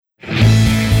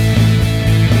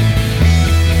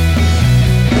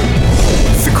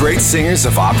Great Singers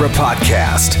of Opera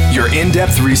podcast, your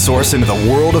in-depth resource into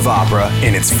the world of opera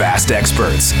and its vast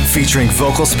experts, featuring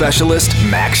vocal specialist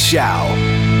Max Shao.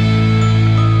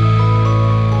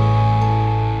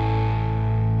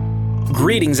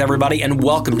 Greetings, everybody, and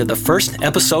welcome to the first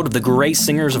episode of the Great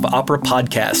Singers of Opera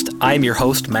podcast. I am your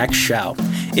host, Max Shao.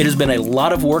 It has been a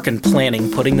lot of work and planning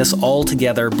putting this all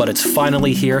together, but it's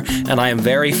finally here, and I am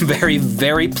very, very,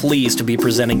 very pleased to be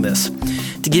presenting this.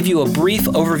 To give you a brief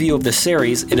overview of the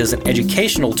series, it is an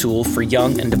educational tool for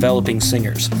young and developing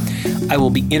singers. I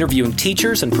will be interviewing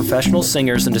teachers and professional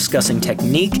singers and discussing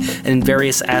technique and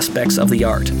various aspects of the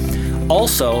art.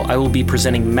 Also, I will be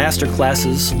presenting master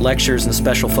classes, lectures, and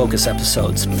special focus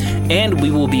episodes. And we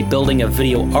will be building a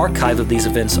video archive of these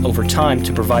events over time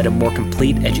to provide a more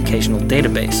complete educational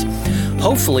database.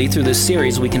 Hopefully, through this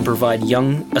series, we can provide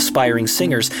young, aspiring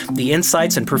singers the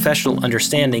insights and professional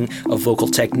understanding of vocal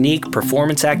technique,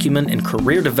 performance acumen, and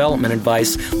career development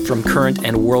advice from current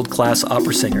and world-class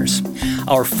opera singers.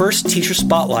 Our first teacher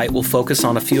spotlight will focus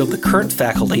on a few of the current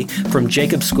faculty from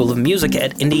Jacobs School of Music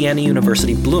at Indiana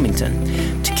University, Bloomington.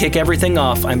 To kick everything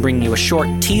off, I'm bringing you a short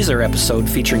teaser episode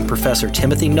featuring Professor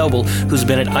Timothy Noble, who's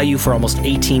been at IU for almost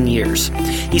 18 years.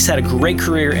 He's had a great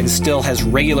career and still has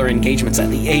regular engagements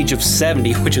at the age of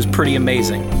 70, which is pretty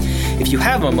amazing. If you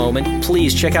have a moment,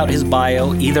 please check out his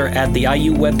bio either at the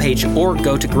IU webpage or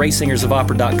go to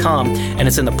greatsingersofopera.com, and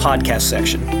it's in the podcast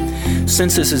section.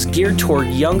 Since this is geared toward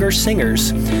younger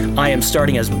singers, I am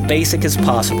starting as basic as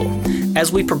possible.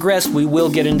 As we progress, we will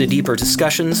get into deeper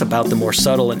discussions about the more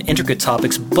subtle and intricate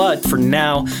topics, but for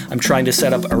now, I'm trying to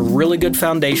set up a really good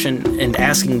foundation and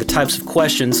asking the types of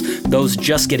questions those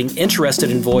just getting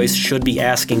interested in voice should be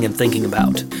asking and thinking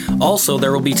about. Also,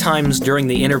 there will be times during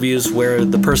the interviews where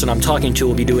the person I'm talking to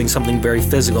will be doing something very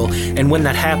physical, and when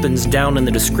that happens, down in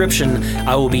the description,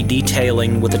 I will be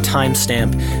detailing with a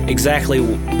timestamp exactly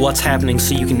what's happening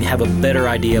so you can have a better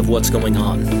idea of what's going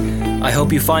on. I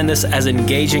hope you find this as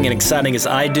engaging and exciting as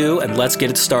I do, and let's get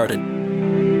it started.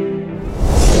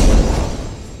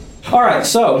 All right,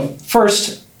 so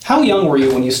first, how young were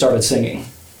you when you started singing?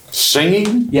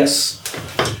 Singing? Yes.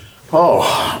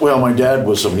 Oh, well, my dad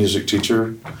was a music teacher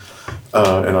in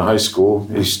a high school.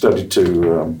 He studied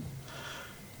to,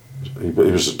 he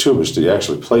was a tubist. He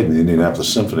actually played in the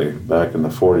Indianapolis Symphony back in the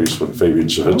 40s when Fabian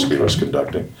Shavitsky was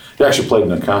conducting. He actually played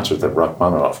in a concert that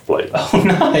Rachmaninoff played. Oh,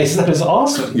 nice. That is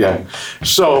awesome. Yeah.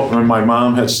 So my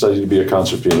mom had studied to be a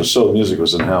concert pianist, so the music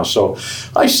was in the house. So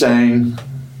I sang.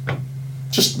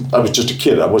 I was just a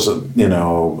kid. I wasn't,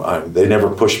 they never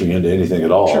pushed me into anything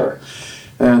at all. Sure.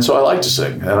 And so I liked to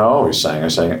sing, and I always sang. I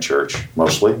sang at church,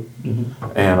 mostly.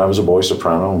 Mm-hmm. And I was a boy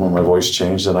soprano. When my voice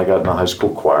changed, then I got in the high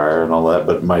school choir and all that.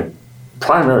 But my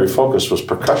primary focus was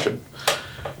percussion.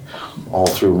 All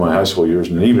through my high school years,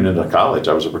 and even into college,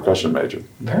 I was a percussion major.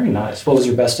 Very nice. What was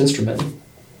your best instrument?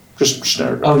 Just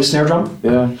snare drum. Oh, just snare drum?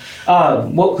 Yeah.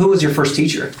 Who was your first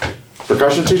teacher?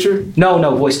 Percussion teacher? No,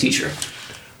 voice teacher.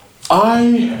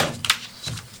 I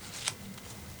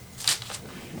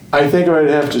think I'd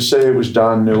have to say it was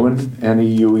Don Neuen,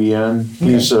 Neuen. Okay.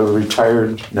 He's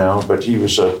retired now, but he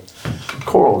was a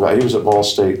choral guy. He was at Ball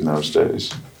State in those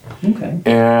days. Okay.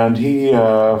 And he, it's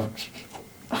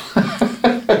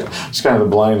kind of the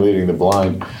blind leading the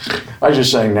blind. I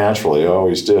just sang naturally, I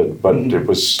always did, but it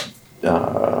was,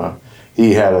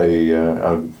 he had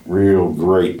a real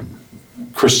great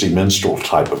Christy Minstrel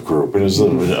type of group. It was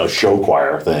a show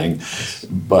choir thing,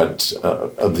 but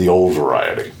of the old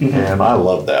variety. Mm-hmm. And I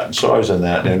loved that. And so I was in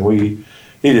that, and he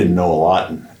didn't know a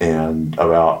lot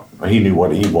he knew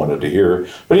what he wanted to hear,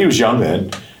 but he was young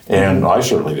then, and I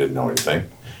certainly didn't know anything.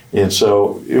 And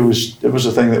so it was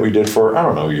a thing that we did for, I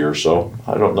don't know, a year or so.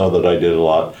 I don't know that I did a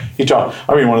lot.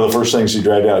 One of the first things he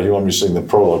dragged out, he wanted me to sing the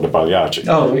prologue to Pagliacci.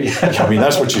 Oh, yeah.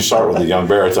 That's what you start with a young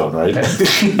baritone, right?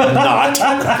 Not.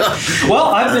 Well,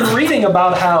 I've been reading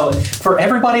about how, for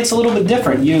everybody, it's a little bit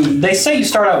different. They say you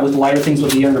start out with lighter things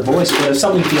with a younger voice, but if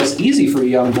something feels easy for a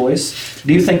young voice,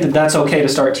 do you think that that's okay to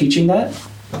start teaching that?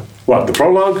 What, the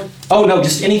prologue? Oh, no,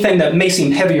 just anything that may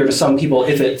seem heavier to some people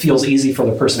if it feels easy for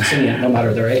the person singing it, no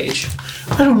matter their age.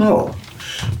 I don't know.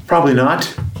 Probably not.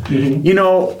 Mm-hmm. You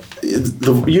know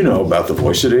about the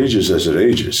voice. It ages as it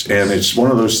ages. And it's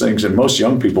one of those things, and most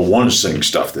young people want to sing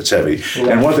stuff that's heavy. Right.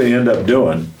 And what they end up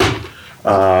doing,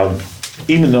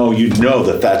 even though you know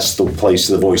that that's the place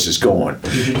the voice is going,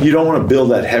 mm-hmm. you don't want to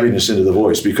build that heaviness into the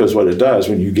voice, because what it does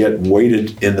when you get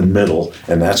weighted in the middle,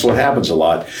 and that's what happens a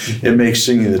lot, mm-hmm. it makes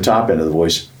singing the top end of the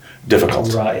voice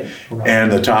difficult. Right.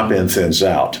 And the top end thins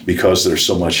out because there's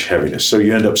so much heaviness. So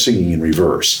you end up singing in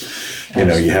reverse. You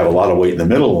know, you have a lot of weight in the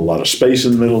middle, a lot of space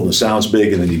in the middle, and the sound's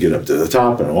big, and then you get up to the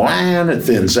top, and it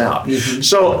thins out.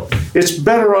 So it's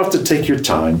better off to take your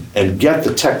time and get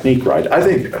the technique right. I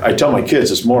think I tell my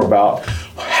kids it's more about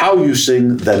how you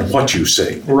sing than what you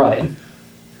sing. Right.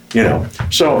 You know,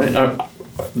 so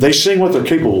they sing what they're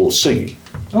capable of singing.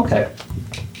 Okay.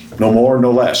 No more,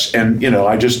 no less. And, you know,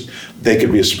 they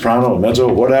could be a soprano, a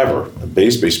mezzo, whatever, a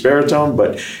bass baritone,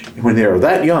 but when they're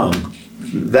that young,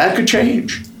 that could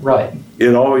change. Right.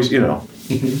 It always, you know,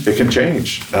 it can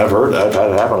change. I've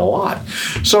had it happen a lot.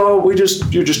 So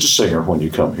you're just a singer when you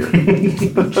come here.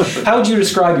 How would you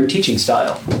describe your teaching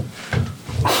style?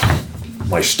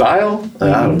 My style? I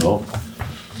don't know.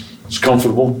 It's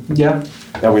comfortable. Yeah.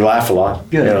 And we laugh a lot.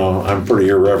 Good. You know, I'm pretty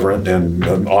irreverent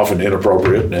and often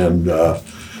inappropriate, and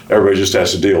everybody just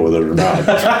has to deal with it or not.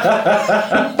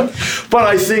 But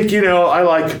I think, you know, I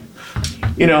like,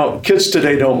 you know, kids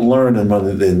today don't learn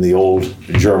in the old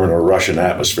German or Russian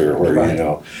atmosphere where, Right. you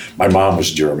know, my mom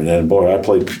was German, and boy,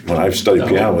 when I studied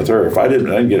piano with her, if I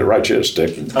didn't get it right, she had a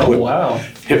stick and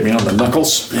hit me on the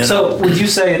knuckles. So would you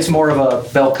say it's more of a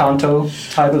bel canto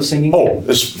type of singing? Oh,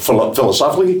 it's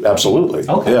philosophically, absolutely.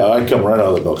 Okay. Yeah, I come right out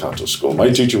of the bel canto school. My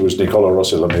teacher was Nicola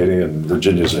Rossi Lamedi and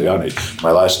Virginia Zayani,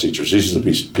 my last teachers. These are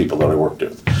the people that I worked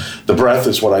with. The breath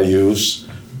is what I use,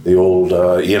 the old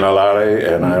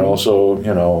inhalare, and I also,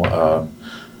 you know,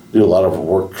 do a lot of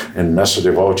work in messa di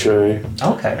voce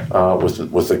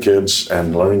with the kids,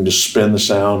 and learning to spin the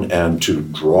sound and to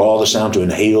draw the sound, to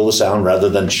inhale the sound rather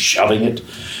than shoving it.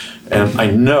 And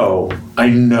I know,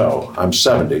 I'm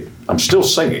 70, I'm still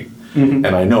singing, and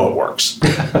I know it works.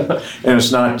 And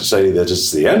it's not to say that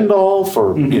it's the end all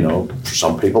for, you know, for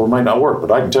some people it might not work,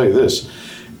 but I can tell you this,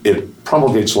 it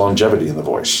promulgates longevity in the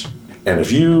voice. And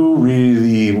if you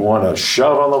really want to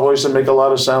shove on the voice and make a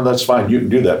lot of sound, that's fine. You can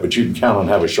do that, but you can count on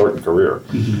have a shortened career.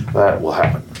 That will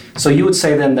happen. So you would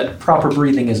say then that proper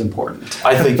breathing is important.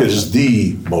 I think it is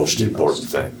the most important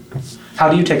thing. How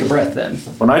do you take a breath then?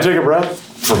 When I take a breath,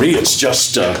 for me, it's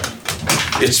just,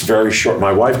 it's very short.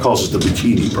 My wife calls it the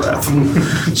bikini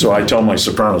breath. So I tell my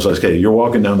sopranos, okay, you're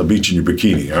walking down the beach in your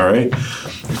bikini, all right?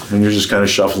 And you're just kind of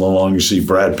shuffling along. You see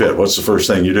Brad Pitt. What's the first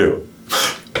thing you do?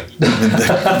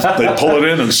 They pull it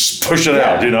in and push it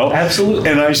out, you know? Absolutely.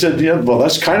 And I said, yeah, well,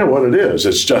 that's kind of what it is.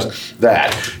 It's just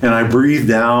that. And I breathe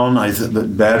down.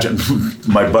 Imagine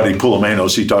my buddy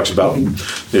Pulimenos, he talks about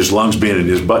his lungs being in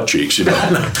his butt cheeks, you know?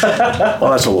 Well,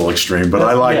 that's a little extreme, but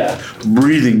I like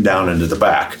breathing down into the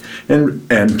back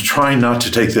and trying not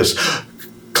to take this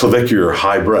clavicular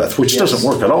high breath, which doesn't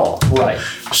work at all. Right.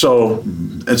 So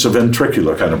it's a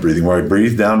ventricular kind of breathing where I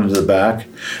breathe down into the back.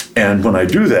 And when I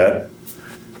do that,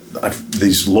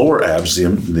 these lower abs, the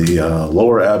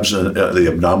lower abs, the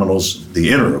abdominals, the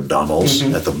inner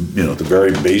abdominals at the the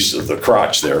very base of the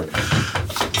crotch there,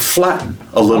 flatten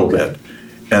a little bit,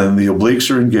 and the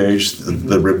obliques are engaged.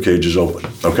 The rib cage is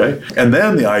open. Okay, and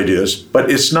then the idea is,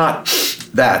 but it's not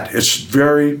that. It's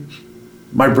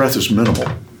my breath is minimal.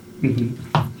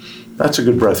 That's a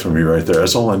good breath for me right there.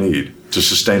 That's all I need to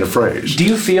sustain a phrase. Do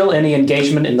you feel any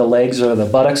engagement in the legs or the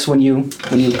buttocks when you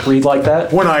breathe like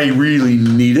that? When I really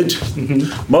need it,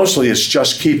 mostly it's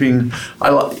just keeping.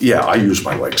 I use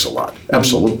my legs a lot,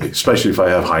 absolutely, especially if I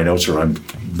have high notes or I'm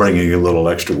bringing a little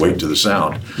extra weight to the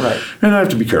sound. Right. And I have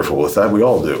to be careful with that. We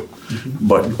all do.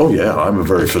 But I'm a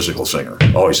very physical singer.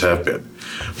 Always have been.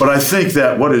 But I think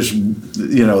that what is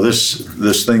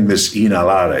this thing, this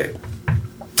inhalare,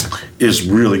 is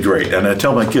really great. And I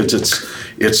tell my kids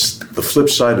it's the flip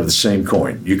side of the same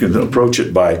coin. You can approach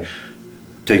it by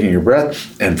taking your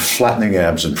breath and flattening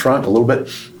abs in front a little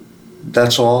bit.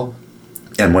 That's all.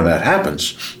 And when that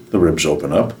happens, the ribs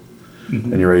open up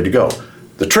and you're ready to go.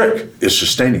 The trick is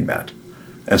sustaining that.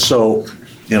 And so,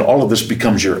 all of this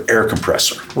becomes your air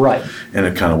compressor. Right. And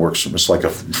it kind of works. It's like a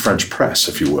French press,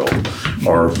 if you will,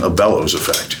 or a bellows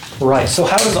effect. Right. So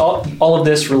how does all of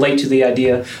this relate to the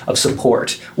idea of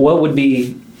support? What would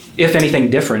be, if anything,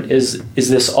 different? Is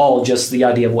this all just the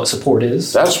idea of what support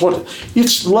is?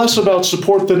 It's less about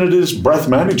support than it is breath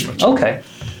management. Okay.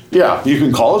 Yeah, you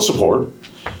can call it support.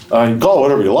 You can call it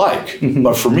whatever you like.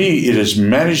 But for me, it is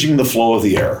managing the flow of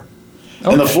the air.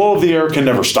 Okay. And the flow of the air can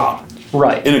never stop.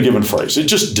 Right. In a given phrase. It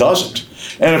just doesn't.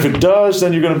 And if it does,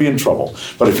 then you're going to be in trouble.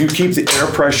 But if you keep the air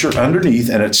pressure underneath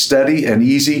and it's steady and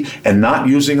easy and not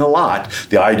using a lot,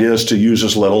 the idea is to use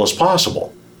as little as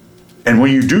possible. And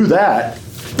when you do that,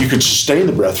 you can sustain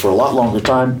the breath for a lot longer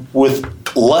time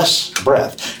with less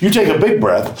breath. You take a big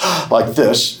breath like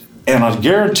this, and I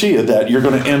guarantee you that you're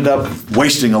going to end up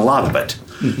wasting a lot of it.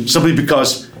 Simply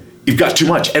because you've got too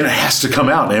much, and it has to come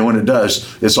out. And when it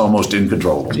does, it's almost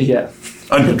uncontrollable. Yeah.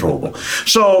 Uncontrollable.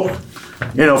 So,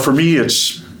 for me,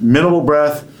 it's minimal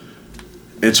breath.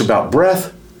 It's about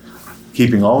breath,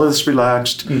 keeping all of this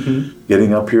relaxed,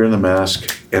 getting up here in the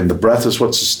mask, and the breath is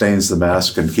what sustains the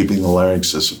mask and keeping the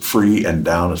larynx as free and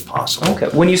down as possible. Okay.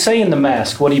 When you say in the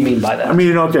mask, what do you mean by that? I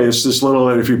mean, okay, it's this little,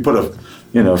 if you put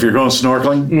if you're going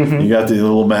snorkeling, you got the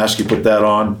little mask, you put that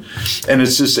on, and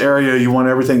it's this area, you want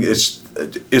everything, it's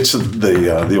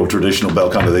the old traditional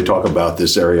bell canto, they talk about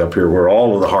this area up here where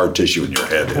all of the hard tissue in your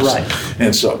head is. Right.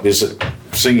 And so, is it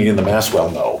singing in the mask?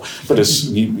 Well, no, but it's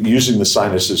using the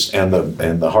sinuses and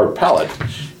the hard palate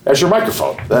as your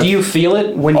microphone. Do you feel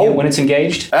it when it's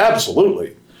engaged?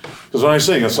 Absolutely. Because when I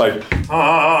sing, it's like,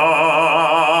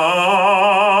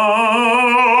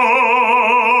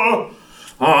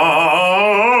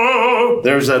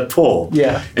 there's that pull.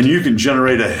 Yeah. And you can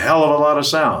generate a hell of a lot of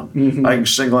sound. I can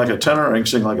sing like a tenor, I can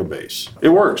sing like a bass. It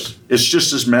works. It's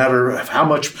just this matter of how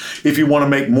much, if you want to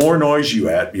make more noise, you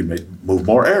move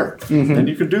more air. And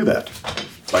you can do that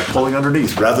by pulling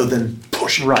underneath rather than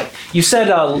pushing. Right. You said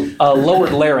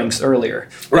lowered larynx earlier.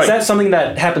 Right. Is that something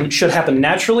that should happen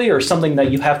naturally or something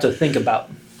that you have to think about?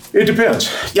 It depends.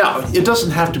 Yeah, it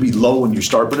doesn't have to be low when you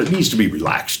start, but it needs to be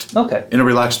relaxed. Okay. In a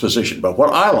relaxed position. But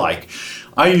what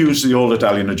I use the old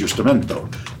Italian aggiustamento.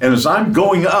 And as I'm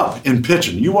going up in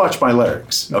pitching, you watch my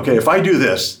larynx. Okay, if I do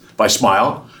this, if I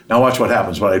smile, now watch what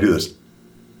happens when I do this.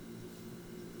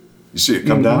 You see it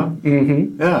come down?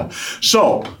 Mm-hmm. Yeah.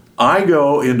 So I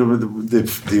go into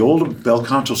the old bel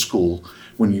canto school.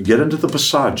 When you get into the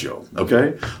passaggio,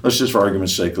 okay? Let's just, for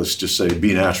argument's sake, let's just say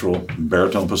B natural,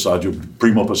 baritone passaggio,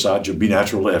 primo passaggio, B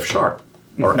natural to F sharp,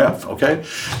 or F, okay?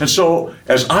 And so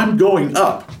as I'm going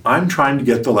up, I'm trying to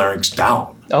get the larynx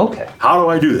down. Okay. How do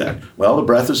I do that? Well, the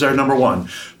breath is there, number one,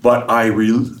 but I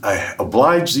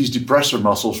oblige these depressor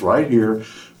muscles right here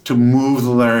to move the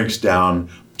larynx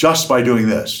down just by doing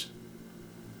this.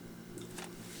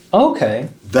 Okay.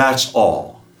 That's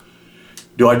all.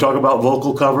 Do I talk about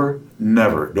vocal cover?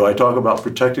 Never. Do I talk about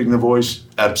protecting the voice?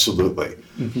 Absolutely.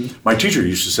 My teacher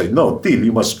used to say, no, Tim,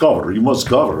 you must cover.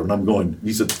 And I'm going,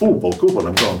 he said, Kupo. And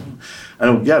I'm going, I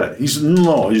don't get it. He said,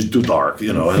 no, it's too dark,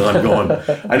 and I'm going,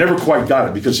 I never quite got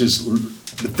it because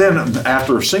but then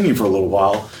after singing for a little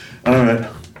while, I went,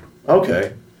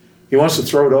 okay, he wants to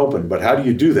throw it open, but how do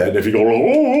you do that? And if you go,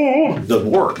 oh, it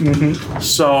doesn't work.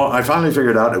 So I finally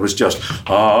figured out it was just,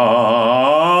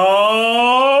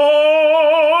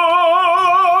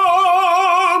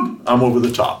 I'm over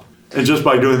the top. And just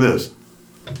by doing this.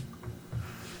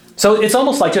 So it's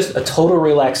almost like just a total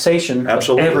relaxation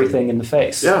Absolutely. of everything in the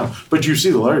face. Yeah, but you see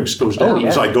the larynx goes down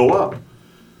as I go up.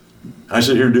 I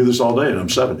sit here and do this all day and I'm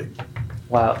 70.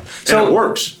 Wow. So it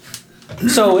works.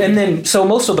 So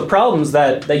most of the problems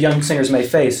that young singers may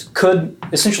face could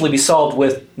essentially be solved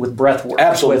with breath work.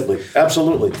 Absolutely.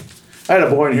 Absolutely. I had a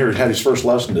boy in here who had his first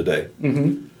lesson today.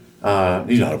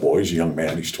 He's not a boy, he's a young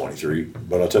man, he's 23.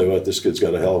 But I'll tell you what, this kid's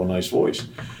got a hell of a nice voice.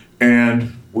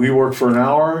 And we worked for an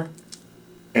hour,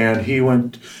 and he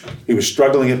was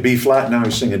struggling at B flat, now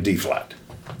he's singing D flat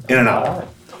in an hour.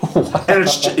 Wow. And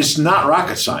it's not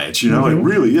rocket science, it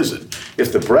really isn't.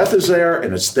 If the breath is there,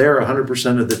 and it's there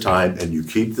 100% of the time, and you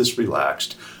keep this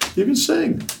relaxed, you can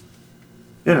sing,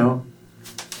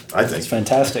 I think. It's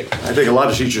fantastic. I think a lot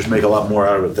of teachers make a lot more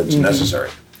out of it than's necessary.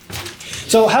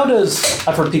 So how does,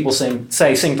 I've heard people sing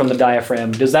from the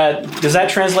diaphragm. Does that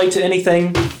translate to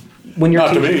anything when you're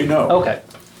teaching? Not to me, no. Okay.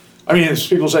 I mean, it's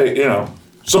people say,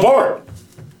 support.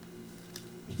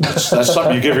 That's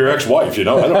something you give your ex-wife, I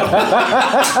don't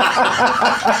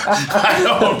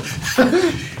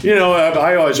know.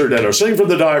 I always heard that. Sing from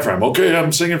the diaphragm. Okay,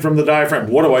 I'm singing from the diaphragm.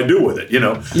 What do I do with it,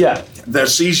 Yeah.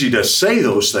 That's easy to say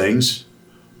those things,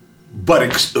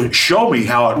 but show me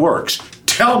how it works.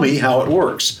 Tell me how it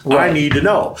works. Right. I need to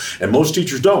know. And most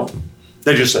teachers don't.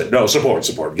 They just say, no, support,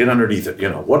 get underneath it.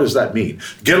 What does that mean?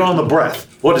 Get on the breath.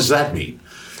 What does that mean?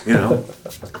 I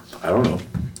don't know.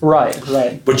 Right.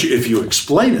 But if you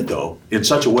explain it, though, in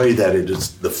such a way that it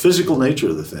is the physical nature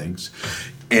of the things,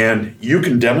 and you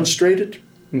can demonstrate it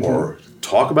or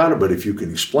talk about it, but if you can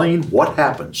explain what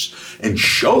happens and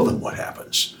show them what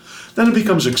happens, then it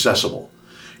becomes accessible.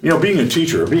 Being a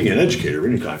teacher or being an educator of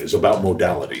any kind is about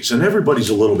modalities, and everybody's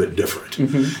a little bit different,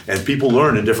 and people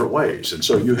learn in different ways, and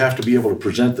so you have to be able to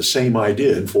present the same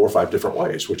idea in 4 or 5 different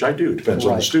ways, which I do, depends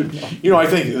on the student. I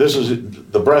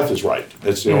think the breath is right.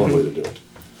 It's the only way to do it.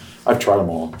 I've tried them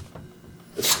all.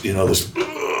 It's, this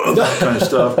that kind of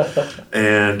stuff,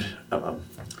 and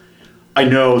I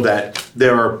know that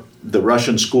there are the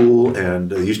Russian school and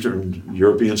the Eastern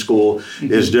European school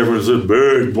is different. It's a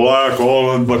big black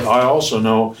all. But I also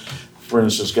know, for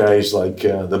instance, guys like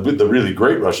the really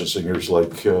great Russian singers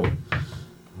like there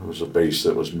was a bass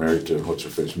that was married to what's her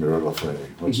face,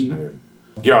 what's his name,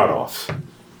 Gyarov.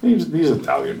 He's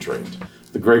Italian trained.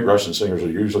 The great Russian singers are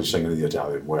usually singing the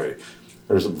Italian way.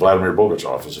 There's Vladimir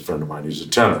Bogachev is a friend of mine. He's a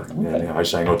tenor. Okay. And I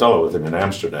sang Othello with him in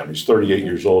Amsterdam. He's 38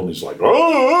 years old, and he's like,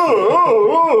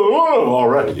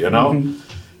 already, you know? And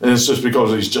it's just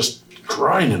because he's just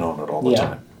grinding on it all the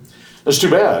time. It's too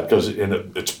bad, because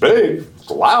it's big, it's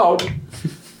loud,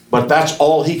 but that's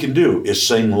all he can do is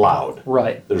sing loud.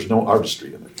 Right. There's no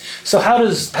artistry in it. So how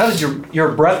does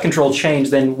your breath control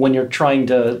change then when you're trying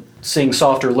to sing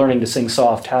soft or learning to sing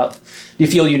soft? How do you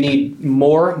feel you need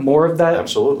more of that?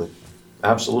 Absolutely.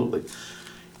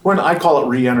 When I call it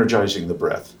re-energizing the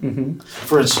breath.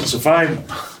 For instance, if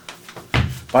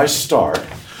I start,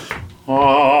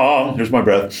 here's my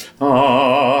breath,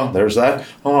 there's that,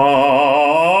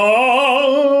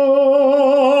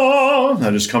 I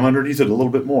just come underneath it a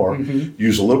little bit more,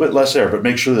 use a little bit less air, but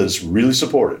make sure that it's really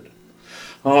supported.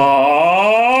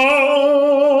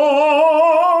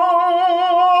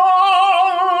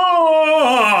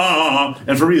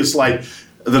 And for me, it's like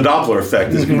the Doppler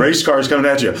effect. This race car is coming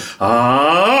at you.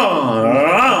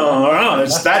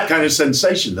 It's that kind of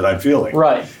sensation that I'm feeling.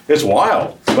 Right. It's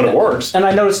wild, but it works. And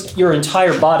I noticed your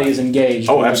entire body is engaged.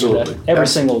 Oh, absolutely. Every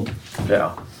single.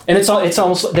 Yeah. And it's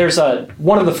almost, there's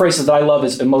one of the phrases that I love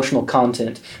is emotional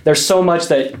content. There's so much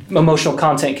that emotional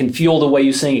content can fuel the way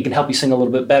you sing. It can help you sing a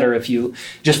little bit better if you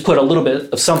just put a little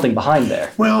bit of something behind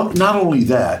there. Well, not only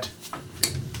that,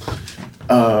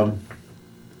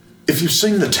 if you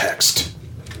sing the text,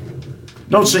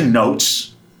 don't sing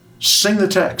notes, sing the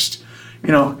text.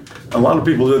 You know, a lot of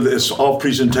people do this all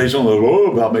presentation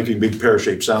about making big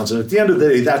pear-shaped sounds, and at the end of the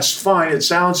day, that's fine, it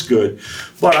sounds good.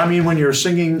 But I mean, when you're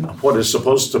singing what is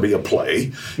supposed to be a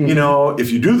play, you know,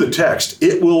 if you do the text,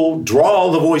 it will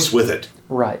draw the voice with it.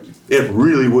 Right. It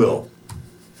really will.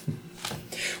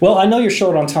 Well, I know you're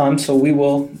short on time, so we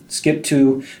will skip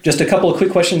to just a couple of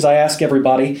quick questions I ask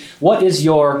everybody. What is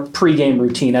your pregame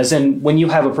routine? As in, when you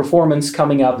have a performance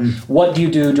coming up, what do you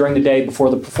do during the day before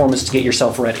the performance to get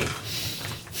yourself ready?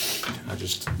 I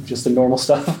just the normal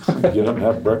stuff? get up and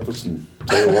have breakfast and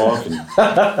take a walk and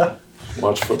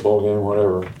watch a football game,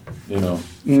 whatever, you know.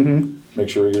 Make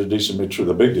sure you get a decent mixture.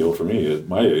 The big deal for me at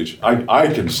my age, I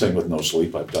can sing with no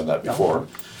sleep. I've done that before.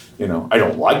 You know, I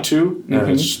don't like to,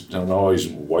 and I'm always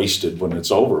wasted when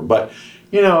it's over. But,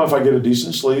 you know, if I get a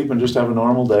decent sleep and just have a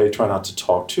normal day, try not to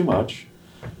talk too much.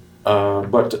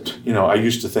 But, you know, I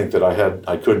used to think that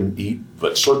I couldn't eat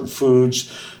but certain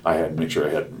foods. I had to make sure I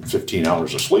had 15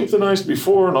 hours of sleep the night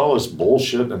before and all this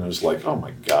bullshit. And it was like, oh,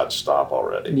 my God, stop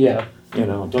already. Yeah. You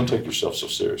know, don't take yourself so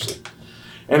seriously.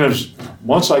 And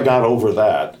once I got over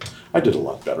that, I did a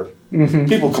lot better.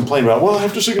 People complain about, well, I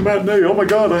have to sing a matinee. Oh, my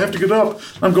God, I have to get up.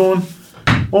 I'm going,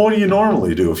 well, what do you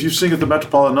normally do? If you sing at the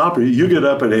Metropolitan Opera, you get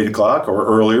up at 8 o'clock or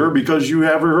earlier because you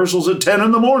have rehearsals at 10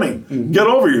 in the morning. Get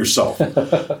over yourself.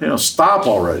 You know, stop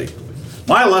already.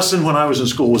 My lesson when I was in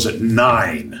school was at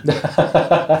 9.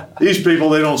 These people,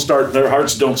 their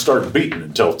hearts don't start beating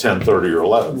until 10:30 or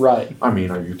 11. Right. I mean,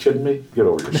 are you kidding me? Get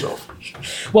over yourself.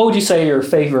 What would you say your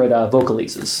favorite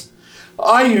vocalises is?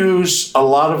 I use I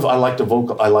like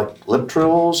lip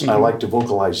trills. I like to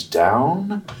vocalize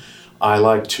down. I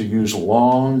like to use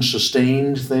long,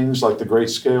 sustained things like the great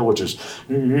scale, which is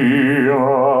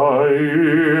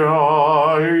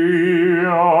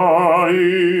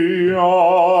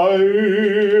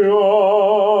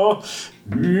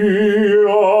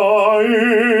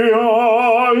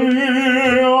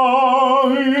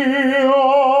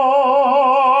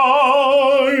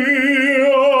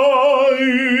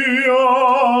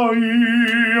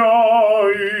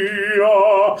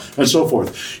and so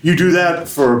forth. You do that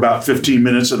for about 15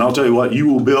 minutes, and I'll tell you what, you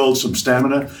will build some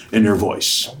stamina in your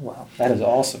voice. Oh, wow, that is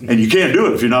awesome. And you can't do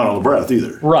it if you're not on the breath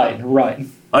either. Right.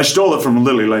 I stole it from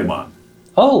Lily Lehmann.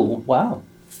 Oh, wow.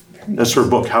 That's her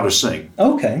book, How to Sing.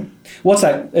 Okay. What's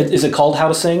that? Is it called How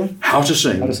to Sing? How to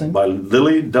Sing, by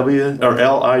Lily,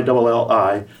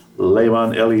 L-I-L-L-I,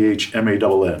 Lehmann,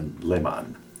 L-E-H-M-A-N-N,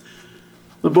 Lehmann.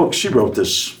 The book, she wrote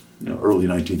this early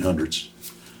 1900s.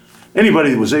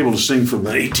 Anybody that was able to sing from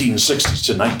the 1860s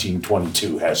to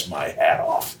 1922 has my hat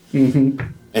off.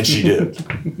 And she did.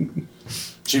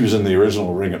 She was in the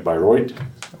original Ring at Bayreuth.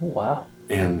 Oh, wow.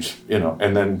 And,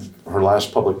 and then her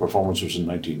last public performance was in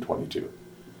 1922.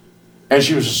 And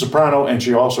she was a soprano, and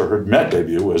she also, her Met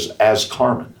debut was as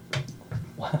Carmen.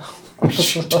 Wow.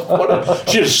 She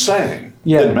just sang.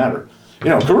 Yeah. Didn't matter.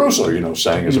 Caruso,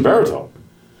 sang as a baritone.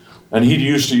 And he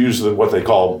used to use what they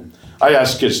call, I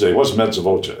ask kids today, what's mezzo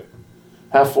voce?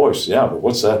 Half voice, yeah, but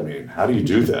what's that mean? How do you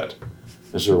do that?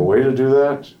 Is there a way to do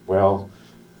that? Well,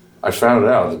 I found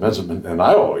out that mezzo, and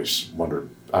I always wondered,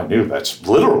 I knew that's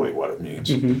literally what it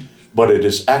means, but it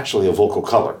is actually a vocal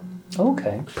color.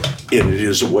 Okay. And it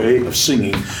is a way of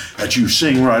singing that you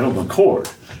sing right on the chord.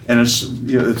 And it's,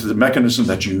 it's the mechanism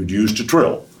that you use to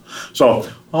trill. So,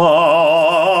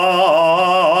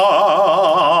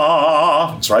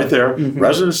 it's right there.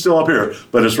 Resonance is still up here,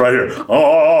 but it's right here.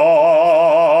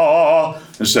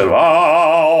 Instead of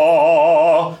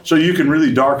so you can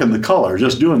really darken the color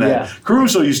just doing that. Yeah.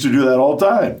 Caruso used to do that all the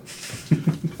time.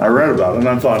 I read about it and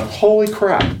I thought, holy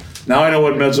crap. Now I know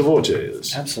what mezzo voce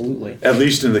is. Absolutely. At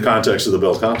least in the context of the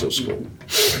bel canto school.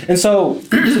 And so,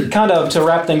 kind of to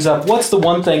wrap things up, what's the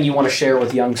one thing you want to share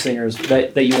with young singers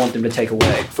that you want them to take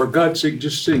away? For God's sake,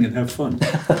 just sing and have fun.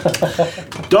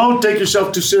 Don't take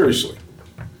yourself too seriously.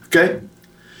 Okay?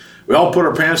 We all put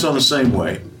our pants on the same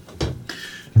way.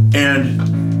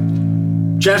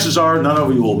 And chances are none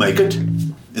of you will make it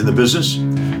in the business.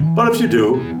 But if you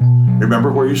do,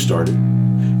 remember where you started.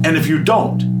 And if you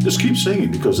don't, just keep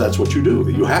singing because that's what you do.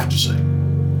 You have to sing.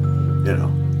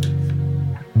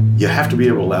 You have to be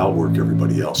able to outwork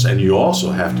everybody else. And you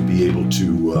also have to be able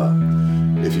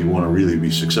to, if you want to really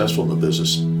be successful in the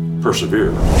business,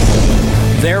 persevere.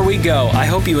 There we go. I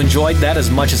hope you enjoyed that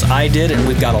as much as I did, and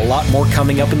we've got a lot more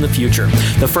coming up in the future.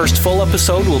 The first full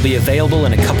episode will be available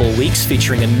in a couple of weeks,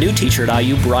 featuring a new teacher at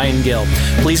IU, Brian Gill.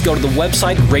 Please go to the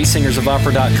website,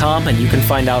 greatsingersofopera.com, and you can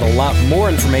find out a lot more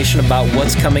information about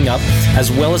what's coming up,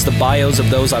 as well as the bios of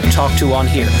those I've talked to on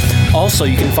here. Also,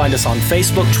 you can find us on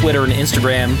Facebook, Twitter, and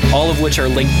Instagram, all of which are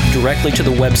linked directly to the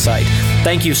website.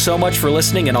 Thank you so much for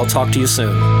listening, and I'll talk to you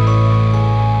soon.